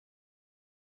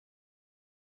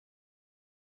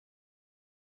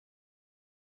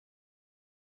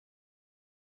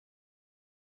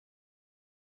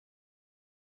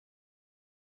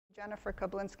Jennifer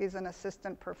Koblinski is an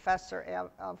assistant professor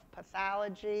of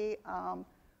pathology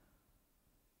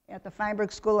at the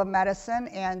Feinberg School of Medicine,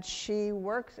 and she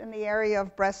works in the area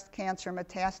of breast cancer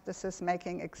metastasis,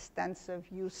 making extensive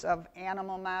use of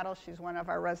animal models. She's one of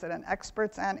our resident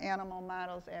experts on animal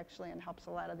models, actually, and helps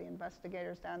a lot of the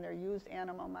investigators down there use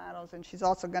animal models. And she's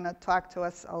also going to talk to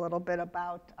us a little bit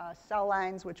about cell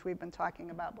lines, which we've been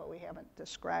talking about, but we haven't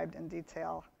described in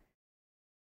detail.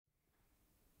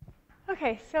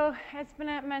 Okay, so as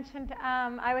Bennett mentioned,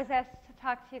 I was asked to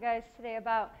talk to you guys today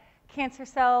about cancer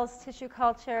cells, tissue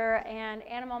culture, and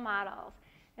animal models.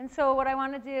 And so what I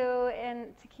want to do,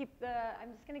 and to keep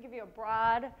I'm just going to give you a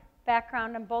broad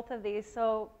background on both of these,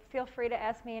 so feel free to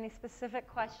ask me any specific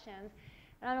questions.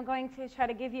 And I'm going to try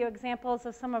to give you examples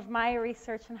of some of my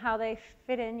research and how they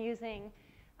fit in using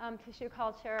tissue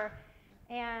culture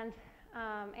and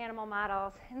animal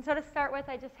models. And so to start with,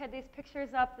 I just had these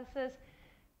pictures up. This is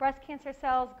breast cancer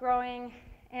cells growing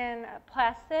in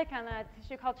plastic on a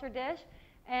tissue culture dish,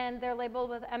 and they're labeled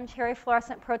with M-cherry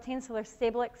fluorescent protein, so they're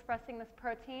stably expressing this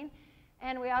protein.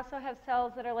 And we also have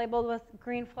cells that are labeled with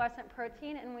green fluorescent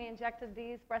protein, and we injected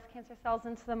these breast cancer cells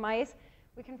into the mice.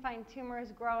 We can find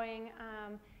tumors growing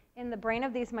in the brain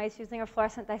of these mice using a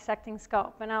fluorescent dissecting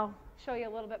scope, and I'll show you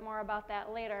a little bit more about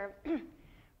that later.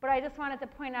 But I just wanted to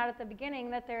point out at the beginning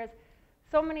that there's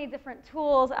so many different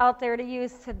tools out there to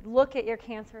use to look at your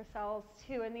cancer cells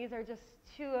too, and these are just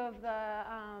two of the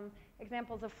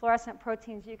examples of fluorescent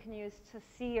proteins you can use to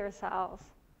see your cells.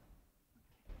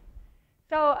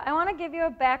 So I want to give you a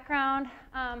background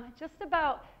just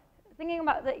about thinking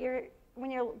about that when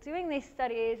you're doing these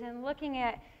studies and looking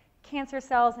at cancer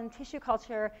cells and tissue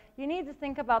culture, you need to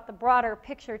think about the broader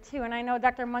picture too. And I know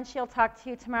Dr. Munchie will talk to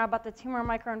you tomorrow about the tumor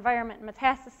microenvironment and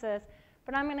metastasis,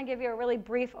 but I'm going to give you a really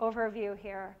brief overview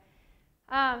here.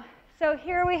 So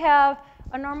here we have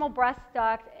a normal breast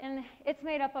duct, and it's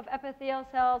made up of epithelial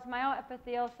cells,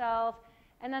 myoepithelial cells,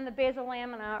 and then the basal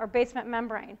lamina, or basement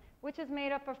membrane, which is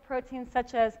made up of proteins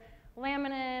such as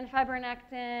laminin,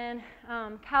 fibronectin,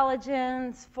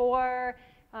 collagen, spore,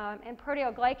 and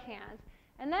proteoglycans.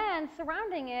 And then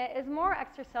surrounding it is more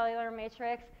extracellular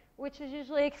matrix, which is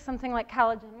usually something like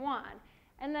collagen 1.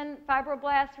 And then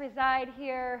fibroblasts reside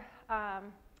here,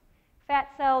 fat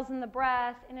cells in the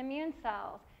breast, and immune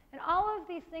cells. And all of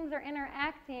these things are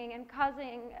interacting and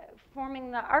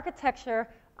forming the architecture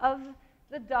of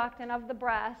the duct and of the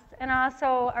breast, and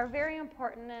also are very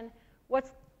important in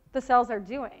what the cells are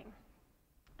doing.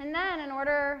 And then in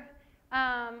order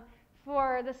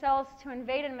for the cells to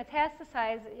invade and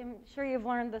metastasize, I'm sure you've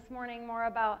learned this morning more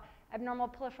about abnormal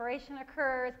proliferation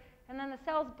occurs, and then the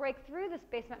cells break through this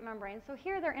basement membrane. So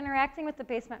here they're interacting with the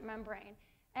basement membrane.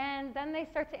 And then they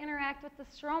start to interact with the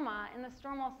stroma and the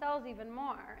stromal cells even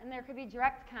more, and there could be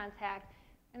direct contact.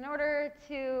 In order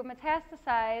to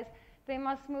metastasize, they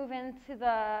must move into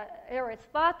or it's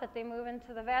thought that they move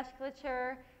into the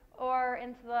vasculature or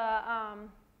into the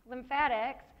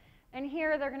lymphatics. And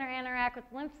here they're going to interact with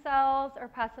lymph cells or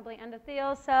possibly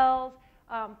endothelial cells,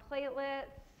 platelets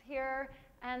here.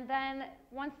 And then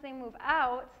once they move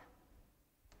out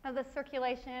of the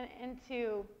circulation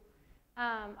into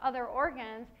other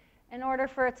organs, in order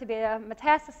for it to be a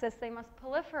metastasis, they must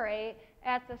proliferate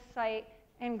at the site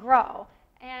and grow.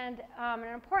 And an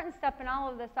important step in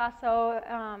all of this also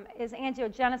is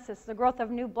angiogenesis, the growth of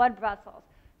new blood vessels.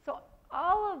 So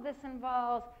all of this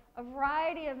involves a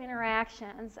variety of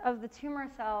interactions of the tumor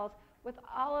cells with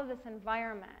all of this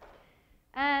environment.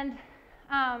 And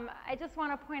I just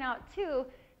want to point out, too,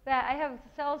 that I have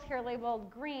cells here labeled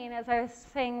green. As I was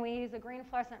saying, we use a green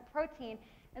fluorescent protein.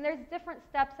 And there's different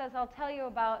steps, as I'll tell you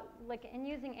about, like in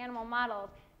using animal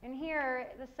models. And here,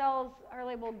 the cells are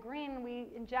labeled green. We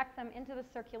inject them into the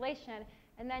circulation,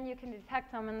 and then you can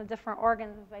detect them in the different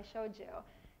organs, as I showed you.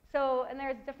 So, and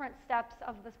there's different steps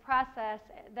of this process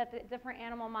that the different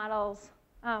animal models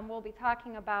we'll be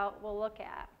talking about, we'll look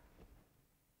at.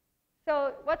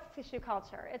 So what's tissue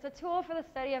culture? It's a tool for the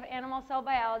study of animal cell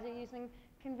biology using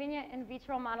convenient in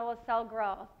vitro model of cell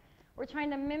growth. We're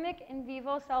trying to mimic in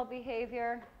vivo cell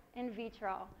behavior in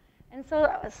vitro. And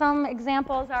so some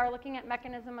examples are looking at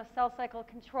mechanism of cell cycle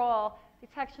control,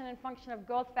 detection and function of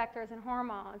growth factors and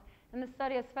hormones, and the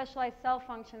study of specialized cell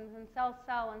functions and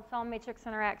cell-cell and cell matrix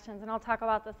interactions. And I'll talk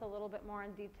about this a little bit more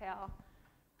in detail.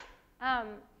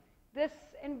 This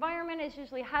environment is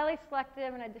usually highly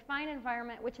selective in a defined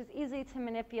environment, which is easy to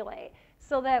manipulate,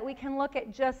 so that we can look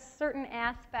at just certain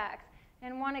aspects.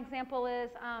 And one example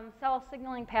is cell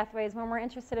signaling pathways, when we're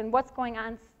interested in what's going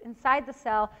on inside the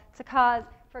cell to cause,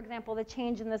 for example, the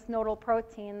change in this nodal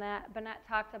protein that Bennett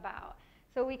talked about.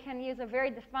 So we can use a very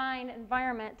defined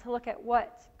environment to look at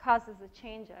what causes the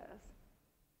changes.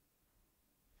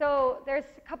 So there's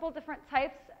a couple different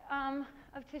types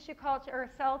of tissue culture, or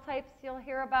cell types you'll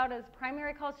hear about as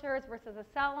primary cultures versus a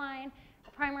cell line.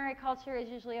 A primary culture is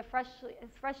usually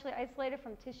freshly isolated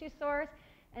from tissue source.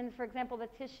 And for example, the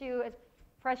tissue is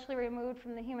freshly removed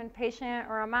from the human patient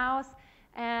or a mouse.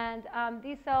 And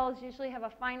these cells usually have a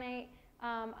finite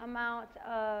amount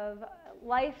of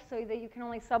life, so that you can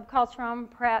only subculture them,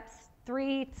 perhaps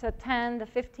 3 to 10 to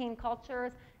 15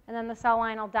 cultures, and then the cell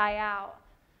line will die out.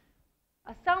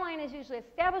 A cell line is usually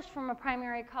established from a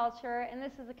primary culture, and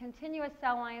this is a continuous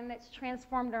cell line that's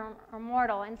transformed or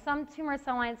immortal. And some tumor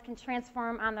cell lines can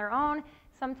transform on their own.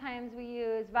 Sometimes we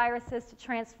use viruses to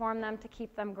transform them to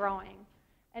keep them growing.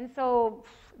 And so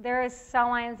there's cell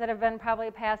lines that have been probably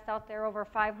passed out there over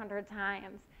 500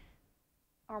 times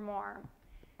or more.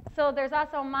 So there's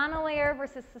also monolayer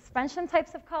versus suspension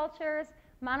types of cultures.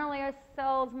 Monolayer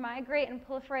cells migrate and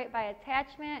proliferate by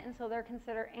attachment, and so they're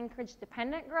considered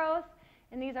anchorage-dependent growth.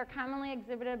 And these are commonly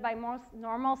exhibited by most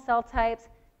normal cell types.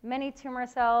 Many tumor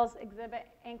cells exhibit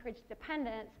anchorage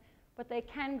dependence, but they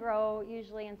can grow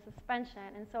usually in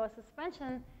suspension. And so a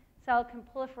suspension cell can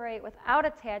proliferate without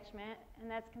attachment, and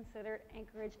that's considered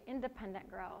anchorage-independent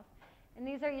growth. And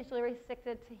these are usually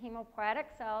restricted to hemopoietic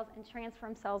cells and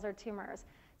transform cells or tumors.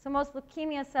 So most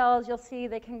leukemia cells, you'll see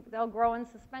they'll grow in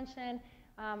suspension.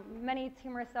 Many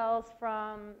tumor cells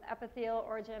from epithelial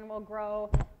origin will grow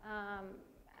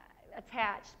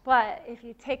attached. But if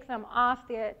you take them off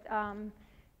the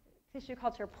tissue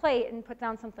culture plate and put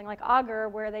down something like agar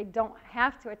where they don't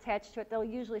have to attach to it, they'll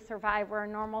usually survive where a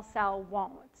normal cell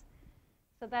won't.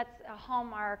 So that's a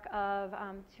hallmark of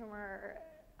a tumor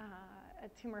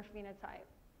phenotype.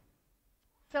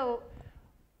 So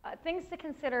things to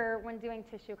consider when doing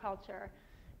tissue culture.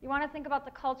 You want to think about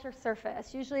the culture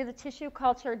surface. Usually the tissue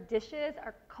culture dishes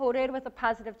are coated with a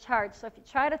positive charge. So if you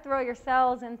try to throw your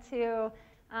cells into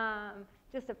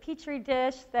just a petri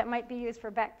dish that might be used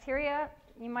for bacteria,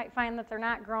 you might find that they're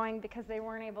not growing because they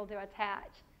weren't able to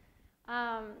attach.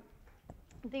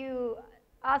 You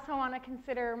also want to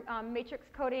consider matrix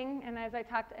coating, and as I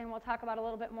talked, and we'll talk about a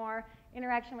little bit more,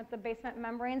 interaction with the basement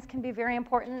membranes can be very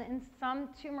important. And some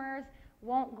tumors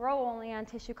won't grow only on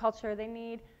tissue culture. They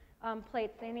need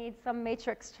plates. They need some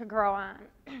matrix to grow on.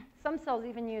 Some cells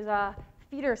even use a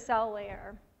feeder cell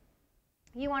layer.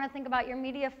 You want to think about your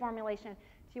media formulation.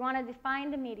 Do you want to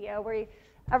define the media where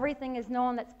everything is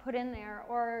known that's put in there,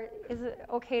 or is it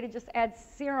okay to just add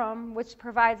serum, which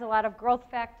provides a lot of growth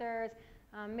factors,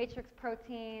 matrix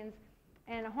proteins,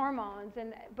 and hormones,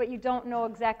 but you don't know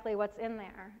exactly what's in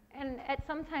there? And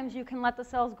sometimes you can let the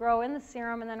cells grow in the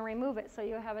serum and then remove it, so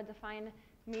you have a defined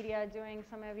media doing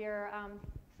some of your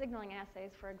signaling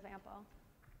assays, for example.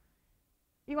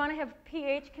 You want to have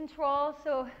pH control,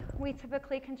 so we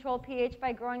typically control pH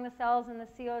by growing the cells in the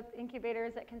CO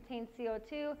incubators that contain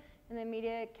CO2, and the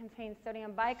media contains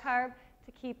sodium bicarb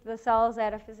to keep the cells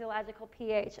at a physiological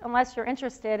pH, unless you're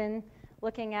interested in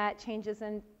looking at changes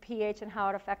in pH and how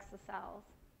it affects the cells.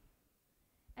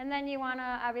 And then you want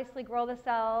to obviously grow the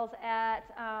cells at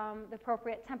the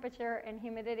appropriate temperature and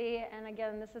humidity, and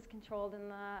again, this is controlled in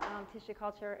the tissue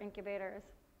culture incubators.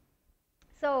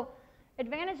 So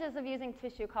advantages of using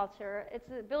tissue culture: it's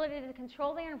the ability to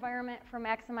control the environment for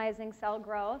maximizing cell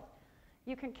growth.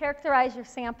 You can characterize your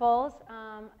samples,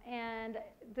 and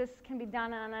this can be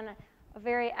done on a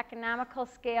very economical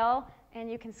scale,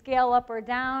 and you can scale up or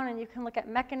down, and you can look at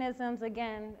mechanisms,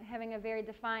 again, having a very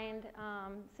defined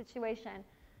situation.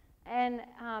 And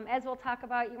as we'll talk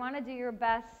about, you want to do your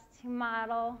best to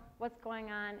model what's going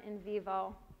on in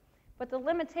vivo. But the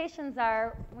limitations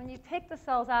are, when you take the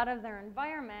cells out of their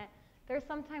environment, there's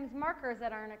sometimes markers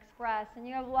that aren't expressed, and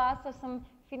you have loss of some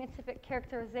phenotypic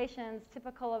characterizations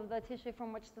typical of the tissue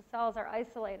from which the cells are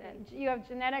isolated. You have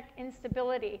genetic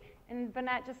instability, and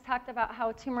Bennett just talked about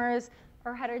how tumors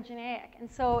are heterogeneous. And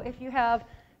so if you have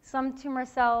some tumor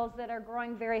cells that are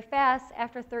growing very fast,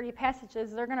 after 30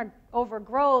 passages, they're going to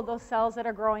overgrow those cells that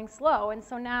are growing slow. And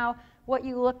so now what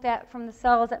you looked at from the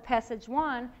cells at passage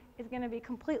 1 is going to be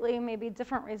completely maybe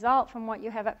different result from what you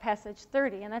have at passage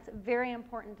 30, and that's very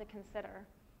important to consider.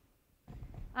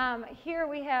 Here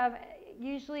we have,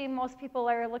 usually most people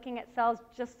are looking at cells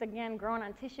just, again, grown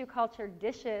on tissue culture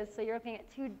dishes, so you're looking at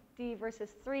 2D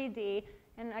versus 3D,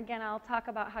 and again, I'll talk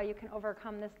about how you can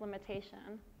overcome this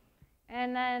limitation.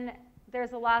 And then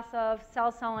there's a loss of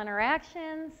cell-cell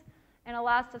interactions and a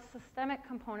loss of systemic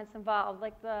components involved,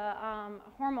 like the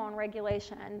hormone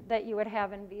regulation that you would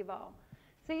have in vivo.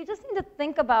 So you just need to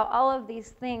think about all of these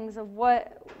things of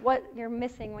what you're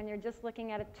missing when you're just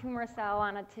looking at a tumor cell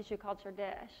on a tissue culture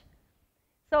dish.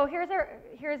 So here's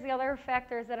the other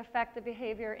factors that affect the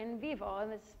behavior in vivo,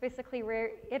 and it's basically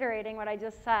reiterating what I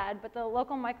just said, but the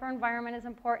local microenvironment is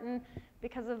important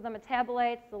because of the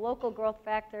metabolites, the local growth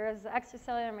factors, the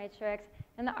extracellular matrix,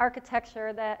 and the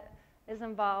architecture that is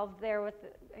involved there with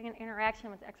the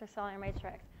interaction with the extracellular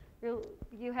matrix.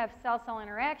 You have cell-cell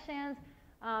interactions,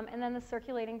 and then the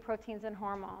circulating proteins and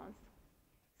hormones.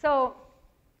 So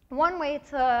one way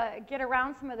to get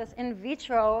around some of this in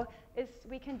vitro is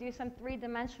we can do some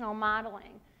three-dimensional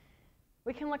modeling.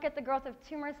 We can look at the growth of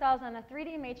tumor cells on a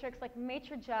 3D matrix like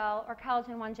Matrigel or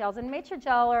collagen-1 gels. And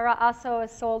Matrigel are also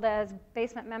sold as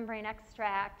basement membrane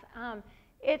extract.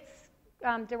 It's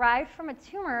derived from a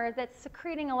tumor that's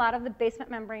secreting a lot of the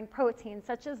basement membrane proteins,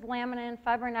 such as laminin,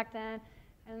 fibronectin,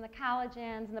 and the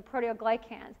collagens and the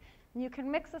proteoglycans. And you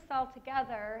can mix the cell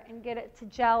together and get it to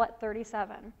gel at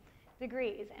 37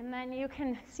 degrees. And then you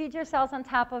can seed your cells on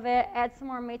top of it, add some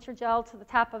more Matrigel to the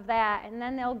top of that, and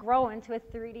then they'll grow into a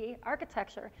 3D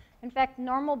architecture. In fact,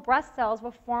 normal breast cells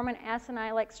will form an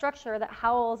acini-like structure that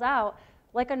howls out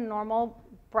like a normal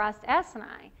breast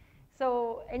acini.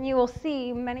 So, and you will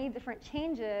see many different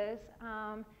changes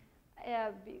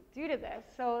due to this.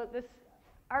 So this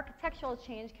architectural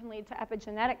change can lead to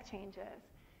epigenetic changes.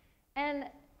 And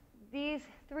these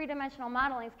three-dimensional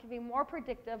modelings can be more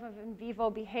predictive of in vivo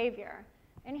behavior.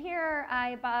 And here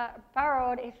I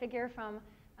borrowed a figure from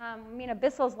Mina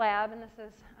Bissel's lab, and this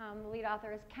is the lead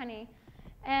author is Kenny.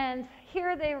 And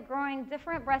here they were growing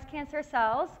different breast cancer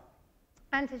cells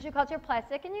on tissue culture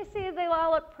plastic, and you see they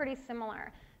all look pretty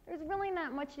similar. There's really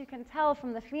not much you can tell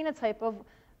from the phenotype of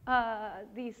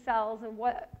these cells and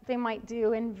what they might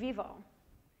do in vivo.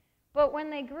 But when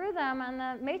they grew them on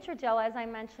the Matrigel, as I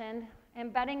mentioned,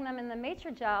 embedding them in the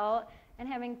Matrigel and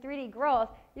having 3D growth,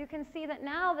 you can see that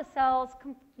now the cells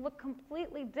look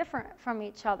completely different from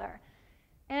each other.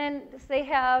 And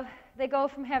they go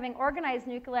from having organized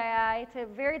nuclei to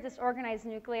very disorganized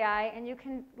nuclei, and you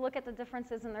can look at the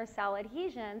differences in their cell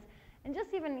adhesions. And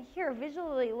just even here,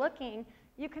 visually looking,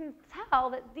 you can tell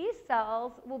that these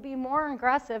cells will be more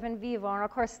aggressive in vivo, and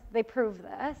of course they prove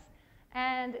this.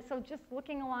 And so just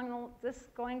looking along this,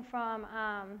 going from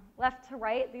left to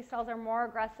right, these cells are more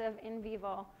aggressive in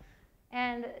vivo.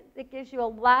 And it gives you a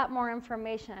lot more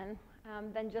information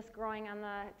than just growing on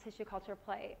the tissue culture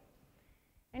plate.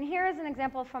 And here is an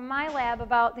example from my lab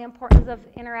about the importance of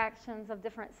interactions of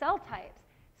different cell types.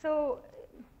 So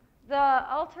the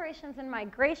alterations in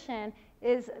migration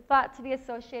is thought to be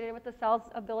associated with the cell's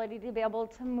ability to be able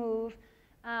to move,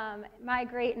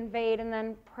 migrate, invade, and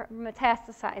then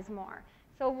metastasize more.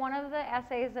 So one of the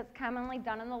assays that's commonly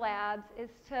done in the labs is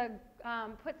to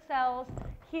put cells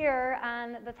here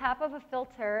on the top of a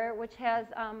filter which has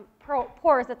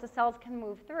pores that the cells can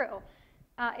move through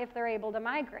if they're able to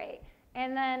migrate.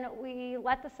 And then we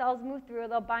let the cells move through,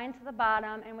 they'll bind to the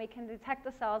bottom, and we can detect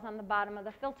the cells on the bottom of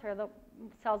the filter, the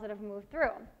cells that have moved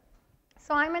through.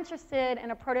 So I'm interested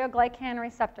in a proteoglycan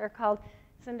receptor called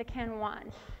syndecan-1.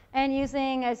 And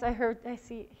using, as I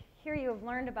see here you have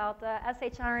learned about the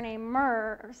shRNA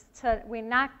MERS, we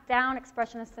knock down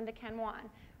expression of syndecan-1.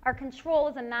 Our control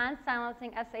is a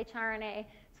non-silencing shRNA,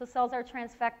 so cells are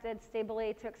transfected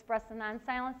stably to express the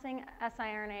non-silencing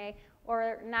siRNA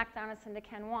or knock down a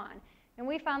syndecan-1. And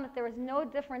we found that there was no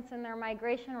difference in their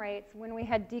migration rates when we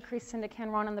had decreased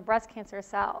syndecan-1 in the breast cancer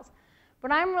cells.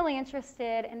 But I'm really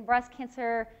interested in breast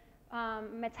cancer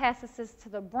metastasis to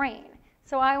the brain.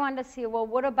 So I wanted to see, well,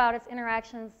 what about its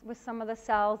interactions with some of the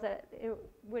cells that it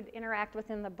would interact with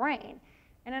in the brain?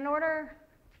 And in order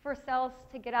for cells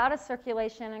to get out of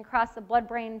circulation and cross the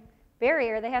blood-brain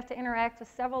barrier, they have to interact with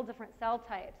several different cell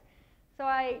types. So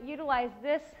I utilized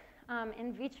this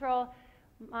in vitro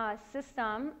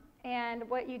system, and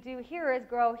what you do here is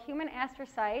grow human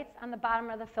astrocytes on the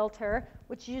bottom of the filter,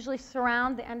 which usually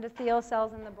surround the endothelial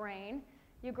cells in the brain.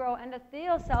 You grow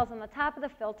endothelial cells on the top of the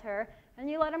filter, and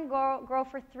you let them grow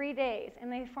for 3 days,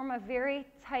 and they form a very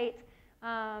tight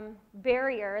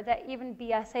barrier that even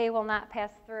BSA will not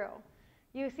pass through.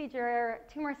 You seed your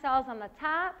tumor cells on the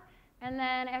top, and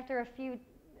then after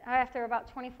about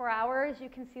 24 hours, you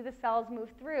can see the cells move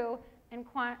through and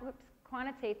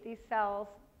quantitate these cells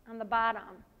on the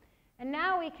bottom. And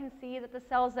now we can see that the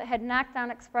cells that had knocked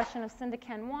down expression of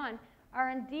syndecan-1 are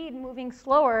indeed moving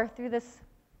slower through this,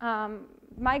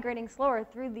 migrating slower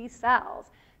through these cells.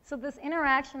 So this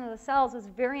interaction of the cells is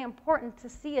very important to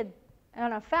see an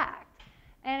effect.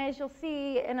 And as you'll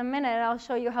see in a minute, I'll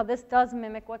show you how this does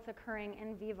mimic what's occurring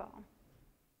in vivo.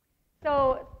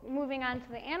 So moving on to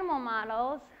the animal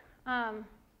models,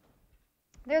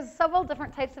 there's several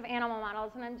different types of animal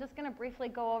models, and I'm just going to briefly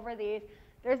go over these.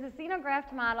 There's the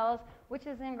xenograft models, which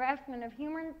is an engraftment of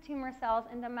human tumor cells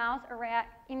into mouse or rat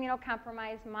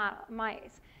immunocompromised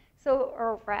mice,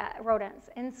 or rodents.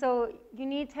 And so you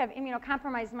need to have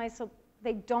immunocompromised mice so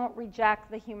they don't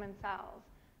reject the human cells.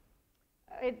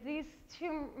 These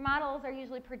two models are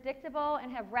usually predictable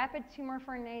and have rapid tumor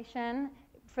formation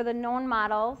for the known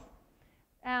models.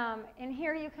 And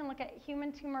here you can look at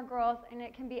human tumor growth, and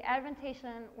it can be advantageous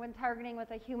when targeting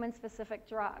with a human-specific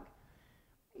drug.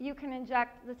 You can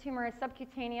inject the tumor as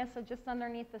subcutaneous, so just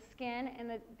underneath the skin,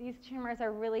 and these tumors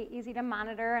are really easy to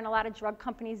monitor, and a lot of drug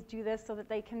companies do this so that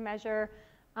they can measure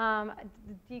the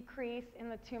decrease in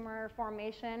the tumor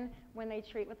formation when they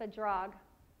treat with a drug.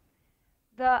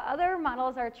 The other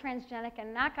models are transgenic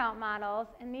and knockout models,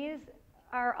 and these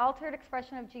are altered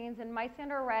expression of genes in mice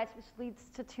and/or rats, which leads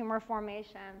to tumor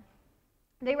formation.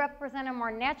 They represent a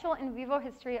more natural in vivo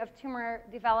history of tumor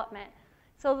development.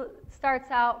 So it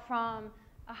starts out from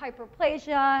a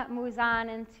hyperplasia, moves on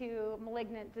into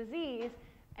malignant disease,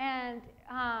 and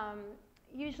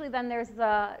usually then there's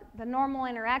the normal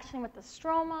interaction with the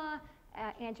stroma.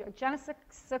 Angiogenesis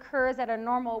occurs at a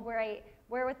normal rate,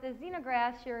 where with the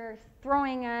xenografts, you're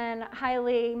throwing in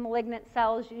highly malignant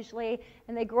cells usually,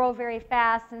 and they grow very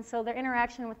fast, and so their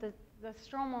interaction with the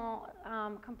stromal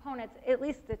components, at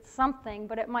least it's something,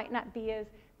 but it might not be as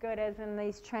good as in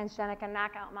these transgenic and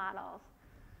knockout models.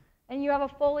 And you have a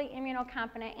fully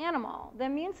immunocompetent animal. The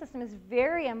immune system is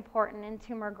very important in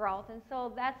tumor growth, and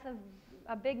so that's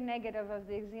a big negative of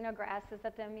the xenografts, is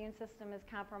that the immune system is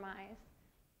compromised.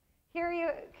 Here you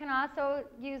can also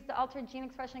use the altered gene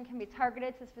expression can be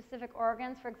targeted to specific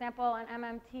organs. For example, an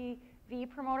MMTV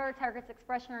promoter targets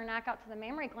expression or knockout to the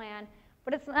mammary gland,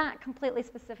 but it's not completely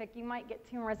specific. You might get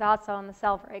tumors also in the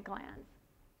salivary glands.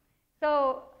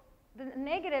 So the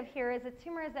negative here is that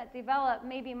tumors that develop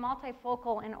may be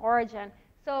multifocal in origin.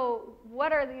 So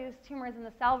what are these tumors in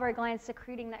the salivary glands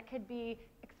secreting that could be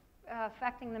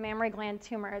affecting the mammary gland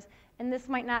tumors? And this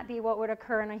might not be what would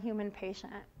occur in a human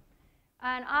patient.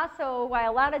 And also, why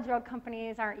a lot of drug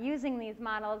companies aren't using these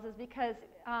models is because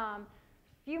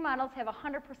few models have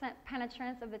 100%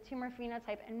 penetrance of the tumor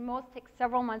phenotype, and most take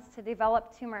several months to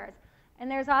develop tumors.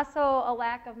 And there's also a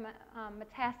lack of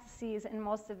metastases in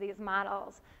most of these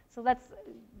models. So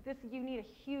you need a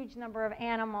huge number of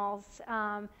animals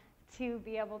to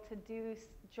be able to do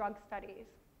drug studies.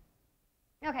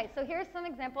 Okay, so here's some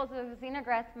examples of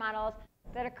xenograft models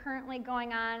that are currently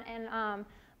going on in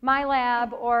my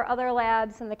lab or other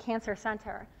labs in the cancer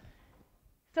center.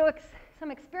 So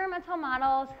some experimental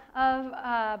models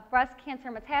of breast cancer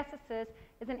metastasis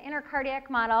is an intercardiac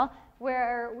model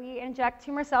where we inject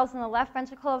tumor cells in the left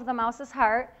ventricle of the mouse's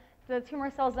heart. The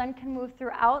tumor cells then can move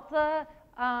throughout the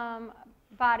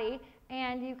body,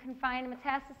 and you can find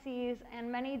metastases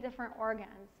in many different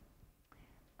organs.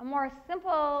 A more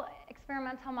simple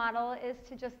experimental model is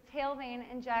to just tail vein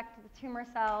inject the tumor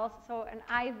cells, so an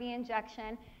IV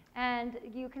injection, and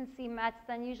you can see mets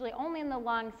then usually only in the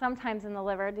lung, sometimes in the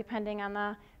liver, depending on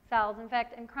the cells. In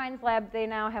fact, in Krein's lab, they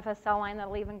now have a cell line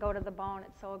that'll even go to the bone.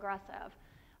 It's so aggressive.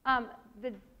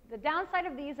 The downside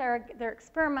of these are they're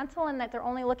experimental in that they're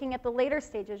only looking at the later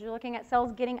stages. You're looking at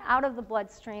cells getting out of the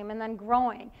bloodstream and then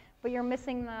growing, but you're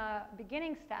missing the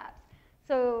beginning steps.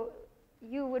 So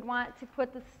you would want to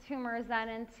put the tumors then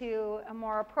into a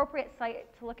more appropriate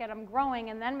site to look at them growing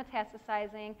and then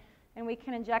metastasizing, and we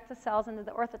can inject the cells into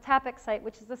the orthotopic site,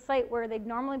 which is the site where they'd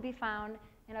normally be found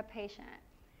in a patient.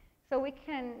 So we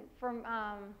can, from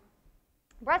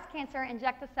breast cancer,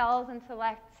 inject the cells into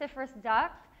lactiferous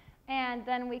duct, and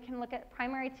then we can look at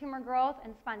primary tumor growth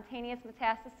and spontaneous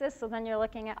metastasis, so then you're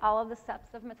looking at all of the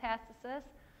steps of metastasis.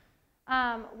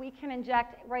 We can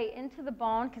inject right into the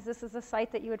bone, because this is a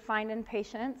site that you would find in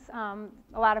patients.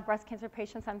 A lot of breast cancer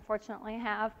patients, unfortunately,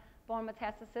 have bone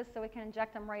metastasis, so we can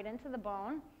inject them right into the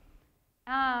bone.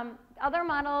 Other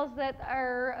models that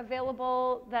are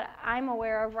available that I'm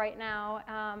aware of right now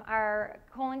are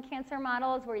colon cancer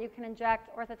models, where you can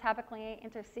inject orthotopically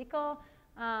intercecal,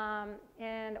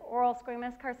 and oral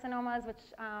squamous carcinomas, which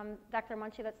Dr.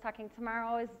 Munchie that's talking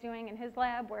tomorrow is doing in his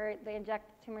lab, where they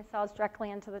inject tumor cells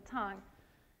directly into the tongue.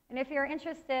 And if you're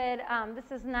interested,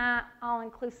 this is not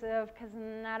all-inclusive because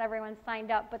not everyone's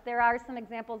signed up, but there are some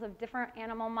examples of different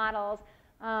animal models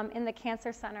in the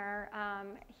cancer center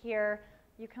here.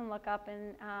 You can look up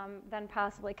and then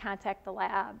possibly contact the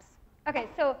labs. Okay,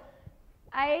 so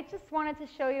I just wanted to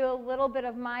show you a little bit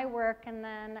of my work and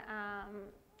then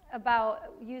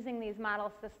about using these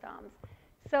model systems.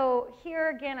 So here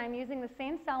again, I'm using the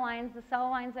same cell lines, the cell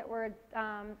lines that were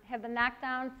have the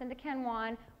knockdown Syndican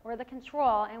 1 or the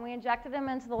control, and we injected them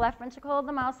into the left ventricle of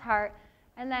the mouse heart.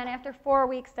 And then after 4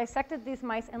 weeks, dissected these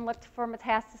mice and looked for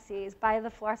metastases by the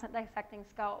fluorescent dissecting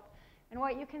scope. And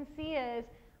what you can see is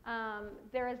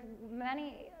there's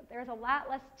a lot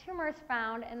less tumors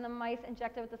found in the mice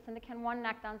injected with the Syndican-1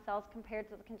 knockdown cells compared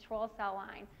to the control cell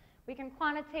line. We can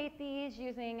quantitate these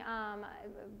using a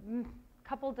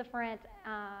couple different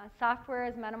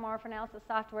softwares, metamorph analysis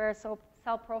software, so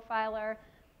cell profiler.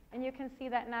 And you can see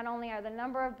that not only are the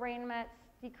number of brain mets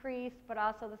decreased, but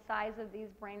also the size of these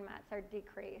brain mets are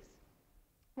decreased.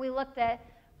 We looked at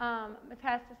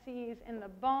metastases in the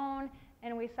bone,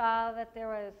 and we saw that there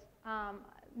was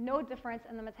no difference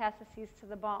in the metastases to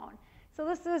the bone. So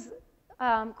this is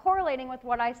correlating with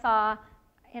what I saw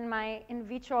in my in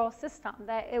vitro system,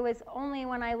 that it was only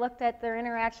when I looked at their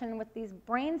interaction with these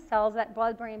brain cells, that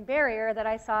blood-brain barrier, that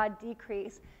I saw a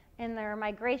decrease in their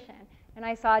migration. And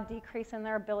I saw a decrease in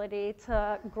their ability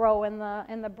to grow in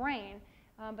the brain,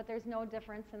 but there's no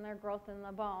difference in their growth in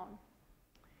the bone.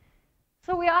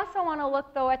 So we also want to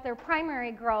look, though, at their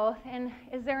primary growth, and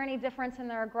is there any difference in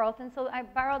their growth? And so I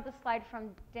borrowed this slide from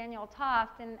Daniel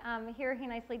Toft, and here he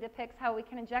nicely depicts how we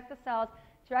can inject the cells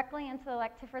directly into the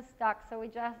lactiferous duct. So we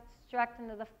just inject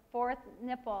into the 4th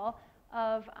nipple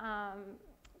of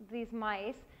these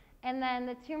mice, and then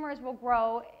the tumors will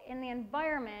grow in the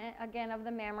environment, again, of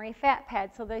the mammary fat pad.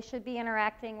 So they should be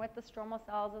interacting with the stromal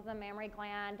cells of the mammary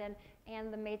gland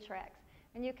and the matrix.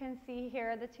 And you can see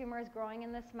here the tumors growing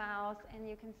in this mouse, and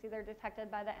you can see they're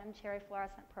detected by the M-cherry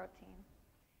fluorescent protein.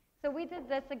 So we did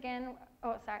this again.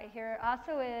 Oh, sorry. Here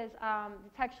also is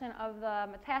detection of the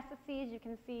metastases. You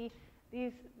can see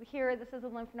these here. This is a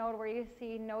lymph node where you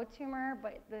see no tumor,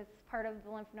 but this part of the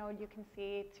lymph node you can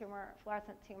see tumor,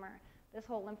 fluorescent tumor. This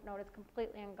whole lymph node is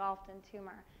completely engulfed in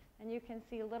tumor, and you can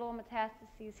see little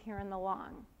metastases here in the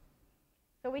lung.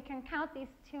 So we can count these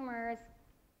tumors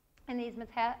and these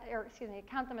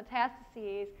count the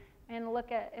metastases and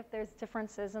look at if there's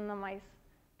differences in the mice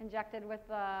injected with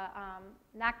the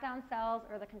knockdown cells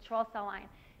or the control cell line.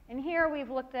 And here we've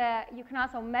looked at, you can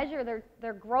also measure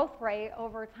their growth rate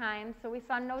over time. So we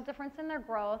saw no difference in their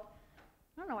growth.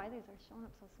 I don't know why these are showing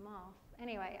up so small.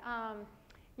 Anyway,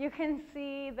 you can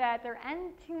see that their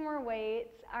end tumor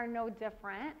weights are no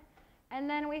different. And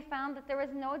then we found that there was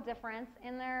no difference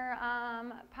in their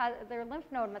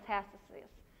lymph node metastases.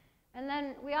 And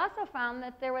then we also found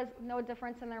that there was no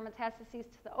difference in their metastases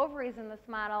to the ovaries in this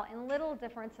model, and little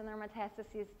difference in their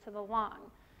metastases to the lung.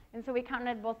 And so we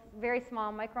counted both very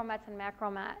small micromets and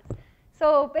macromets.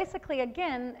 So basically,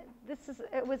 again,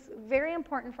 it was very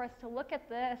important for us to look at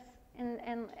this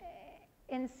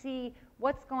and see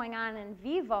what's going on in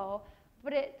vivo.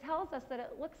 But it tells us that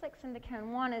it looks like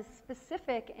Syndican-1 is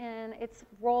specific in its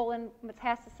role in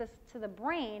metastasis to the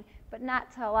brain, but not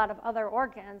to a lot of other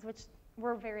organs, which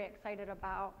we're very excited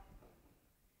about.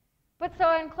 But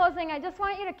so in closing, I just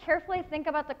want you to carefully think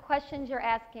about the questions you're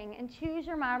asking and choose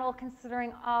your model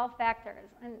considering all factors.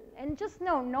 And just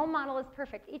know, no model is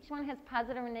perfect. Each one has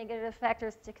positive and negative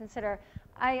factors to consider.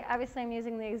 Obviously, I'm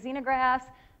using the xenografts.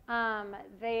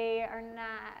 They are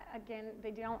not, again,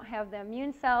 they don't have the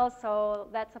immune cells, so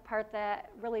that's a part that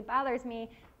really bothers me.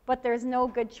 But there's no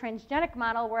good transgenic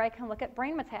model where I can look at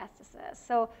brain metastasis.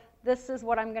 So this is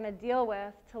what I'm going to deal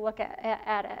with to look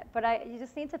at it. But you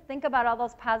just need to think about all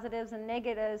those positives and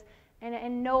negatives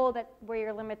and know that where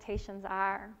your limitations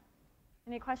are.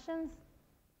 Any questions?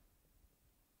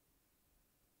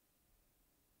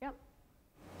 Yep.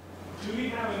 Do we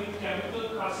have any chemical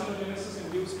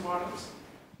carcinogenesis-induced models?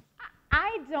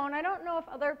 I don't know if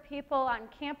other people on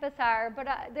campus are, but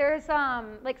there's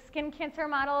like skin cancer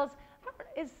models.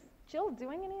 Is Jill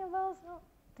doing any of those? I don't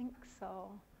think so.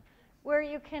 Where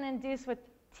you can induce with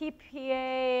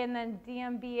TPA and then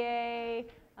DMBA.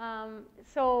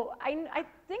 So I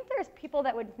think there's people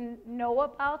that would know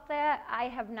about that. I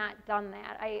have not done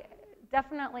that. I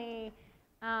definitely,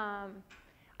 I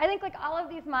think like all of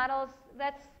these models,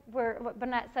 that's where what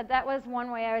Bennett said, that was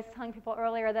one way I was telling people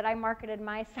earlier that I marketed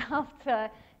myself to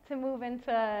move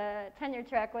into tenure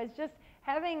track, was just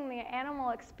having the animal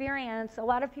experience. A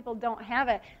lot of people don't have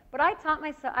it, but I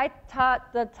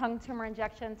taught the tongue tumor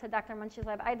injection to Dr. Munch's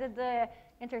lab. I did the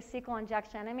intercecal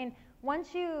injection. I mean,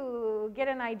 once you get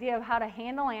an idea of how to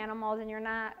handle animals and you're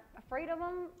not afraid of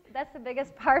them, that's the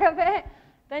biggest part of it,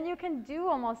 then you can do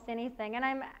almost anything. And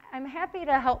I'm happy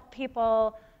to help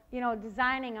people,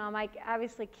 designing them. I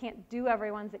obviously can't do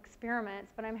everyone's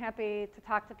experiments, but I'm happy to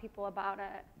talk to people about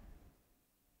it.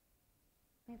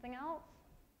 Anything else?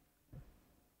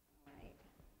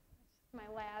 My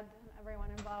lab and everyone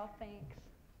involved, thanks.